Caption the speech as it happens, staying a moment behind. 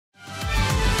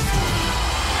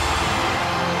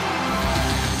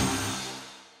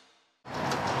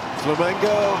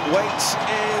Flamengo waits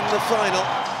in the final.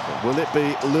 But will it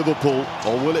be Liverpool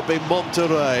or will it be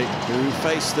Monterrey who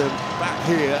face them back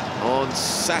here on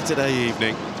Saturday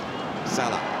evening?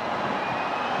 Salah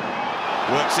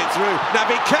works it through.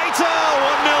 Naby Keita,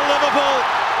 1-0 Liverpool.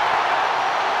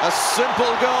 A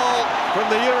simple goal from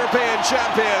the European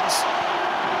champions.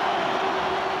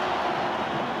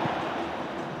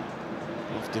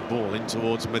 Lofted ball in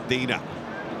towards Medina.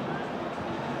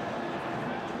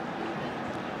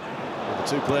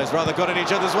 The two players rather got in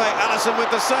each other's way. Alisson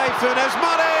with the save. Funes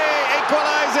Mori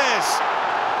equalises.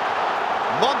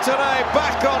 Monterrey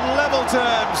back on level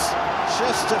terms.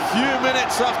 Just a few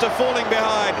minutes after falling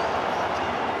behind.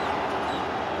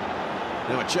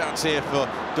 Now a chance here for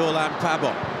Dorlan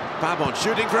Pabon. Pabon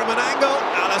shooting from an angle.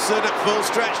 Alisson at full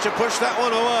stretch to push that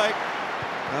one away.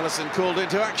 Alisson called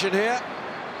into action here.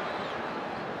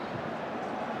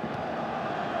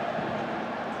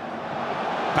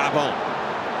 Pabon.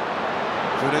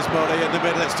 Funes Mori in the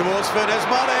middle, it's towards Funes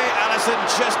Mori. Alisson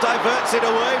just diverts it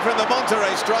away from the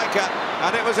Monterrey striker,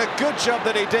 and it was a good job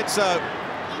that he did so.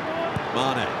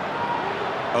 Mane.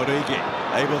 Origi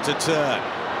able to turn.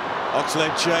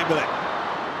 Oxlade-Chamberlain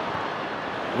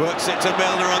works it to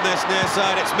Milner on this near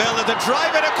side. It's Milner to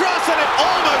drive it across, and it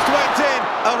almost went in.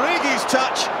 Origi's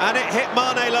touch, and it hit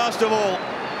Mane last of all.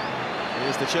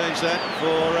 Here's the change then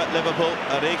for Liverpool.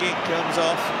 Origi comes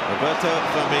off. Roberto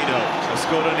Firmino has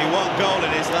scored only one goal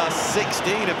in his last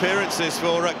 16 appearances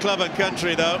for club and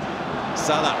country, though.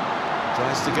 Salah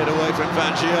tries to get away from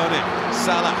Vangione.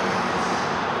 Salah.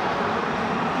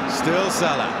 Still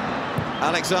Salah.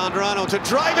 Alexander-Arnold to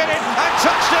drive it in and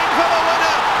touched in for the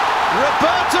winner.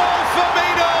 Roberto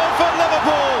Firmino for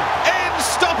Liverpool in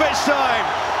stoppage time.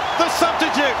 The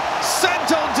substitute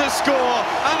sent on to score,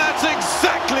 and that's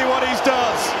exactly what he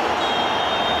does.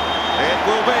 It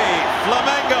will be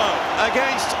Flamengo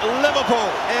against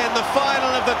Liverpool in the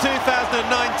final of the 2019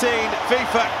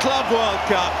 FIFA Club World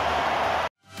Cup.